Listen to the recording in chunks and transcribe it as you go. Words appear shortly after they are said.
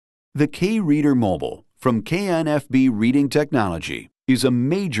The K-Reader Mobile from KNFB Reading Technology is a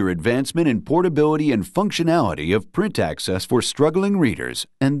major advancement in portability and functionality of print access for struggling readers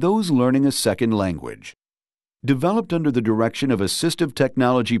and those learning a second language. Developed under the direction of assistive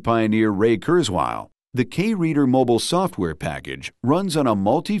technology pioneer Ray Kurzweil, the K-Reader Mobile software package runs on a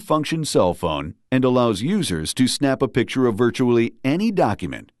multi-function cell phone and allows users to snap a picture of virtually any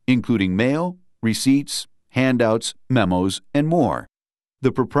document, including mail, receipts, handouts, memos, and more.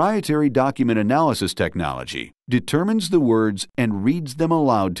 The proprietary document analysis technology determines the words and reads them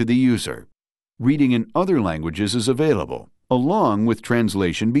aloud to the user. Reading in other languages is available, along with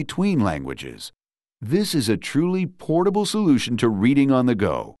translation between languages. This is a truly portable solution to reading on the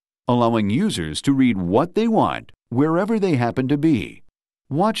go, allowing users to read what they want wherever they happen to be.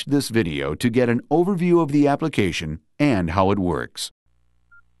 Watch this video to get an overview of the application and how it works.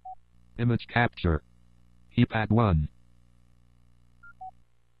 Image capture. Keypad 1.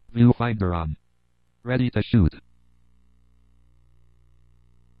 Viewfinder on. Ready to shoot.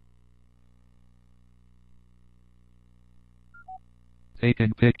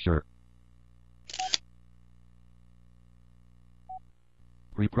 Taking picture.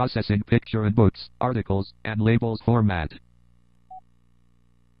 Reprocessing picture in books, articles, and labels format.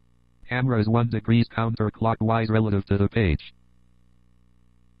 Camera is 1 degree counterclockwise relative to the page.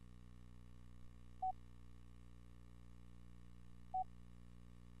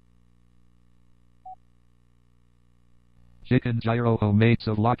 Chicken gyro homemade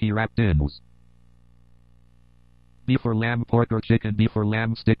souvlaki wrapped ins. Beef or lamb, pork or chicken, beef or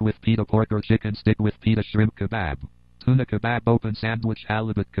lamb stick with pita, pork or chicken stick with pita, shrimp kebab. Tuna kebab open sandwich,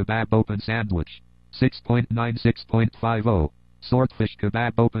 halibut kebab open sandwich. 6.9 6.50. Swordfish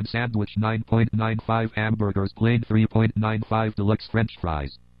kebab open sandwich 9.95. Hamburgers plain 3.95. Deluxe french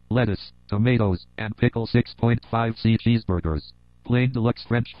fries. Lettuce, tomatoes, and pickle 6.5. C cheeseburgers. Plain deluxe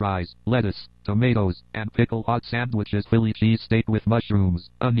french fries, lettuce, tomatoes, and pickle. Hot sandwiches, Philly cheesesteak with mushrooms,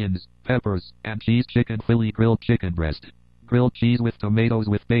 onions, peppers, and cheese. Chicken Philly grilled chicken breast. Grilled cheese with tomatoes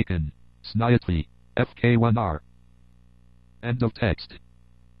with bacon. Sniotfi, FK1R. End of text.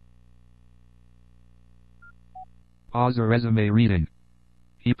 Pause or resume reading.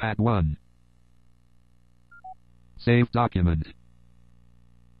 Keypad 1. Save document.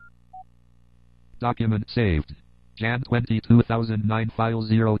 Document saved. Jan 20, 2009. File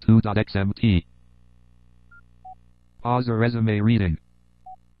 02.xmt. Pause or resume reading.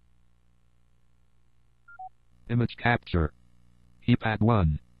 Image capture. Keypad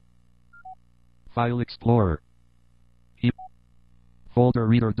 1. File Explorer. Folder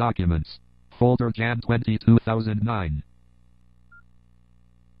Reader Documents. Folder Jan 20, 2009.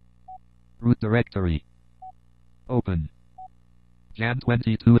 Root Directory. Open. Jan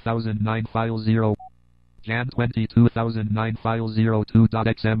 20, 2009. File 0. Jan 20, 2009. File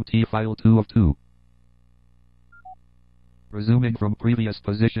 02.xmt. File 2 of 2. Resuming from previous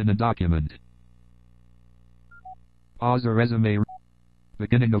position in document. Pause or resume.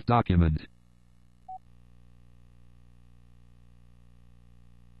 Beginning of document.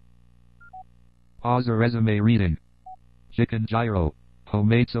 Pause or resume reading. Chicken gyro.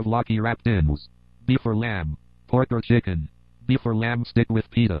 Homemade souvlaki wrapped ins. Beef or lamb. Pork or chicken. Beef or lamb stick with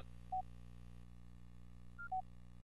pita.